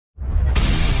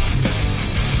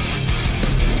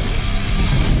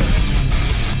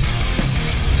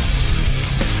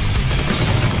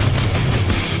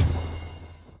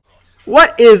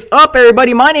What is up,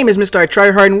 everybody? My name is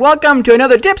MrITryHard, and welcome to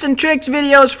another tips and tricks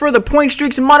videos for the point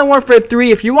streaks in Modern Warfare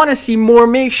 3. If you want to see more,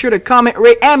 make sure to comment,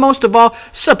 rate, and most of all,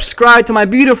 subscribe to my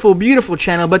beautiful, beautiful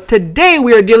channel. But today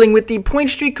we are dealing with the point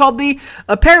streak called the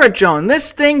Recon.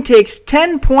 This thing takes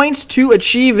 10 points to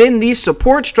achieve in the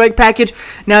support strike package.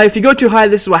 Now, if you go too high,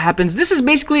 this is what happens. This is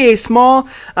basically a small,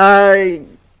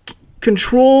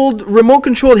 remote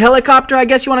controlled helicopter, I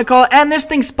guess you want to call it, and this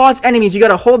thing spots enemies. You got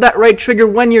to hold that right trigger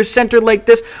when you're centered like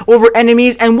this over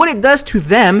enemies, and what it does to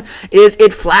them is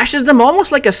it flashes them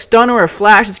almost like a stun or a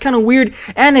flash. It's kind of weird,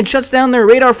 and it shuts down their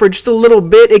radar for just a little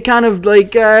bit. It kind of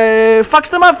like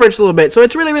fucks them up for just a little bit, so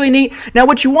it's really, really neat. Now,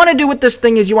 what you want to do with this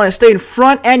thing is you want to stay in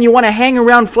front, and you want to hang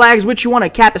around flags, which you want to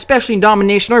cap, especially in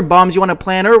domination or bombs you want to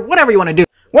plant or whatever you want to do.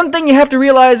 One thing you have to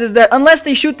realize is that unless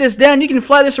they shoot this down, you can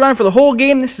fly this around for the whole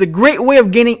game. This is a great way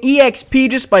of gaining EXP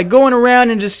just by going around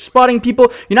and just spotting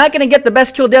people. You're not going to get the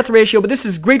best kill-death ratio, but this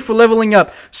is great for leveling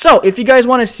up. So, if you guys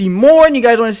want to see more, and you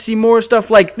guys want to see more stuff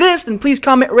like this, then please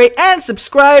comment, rate, and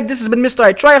subscribe. This has been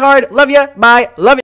MrITryHard. Love ya. Bye. Love ya.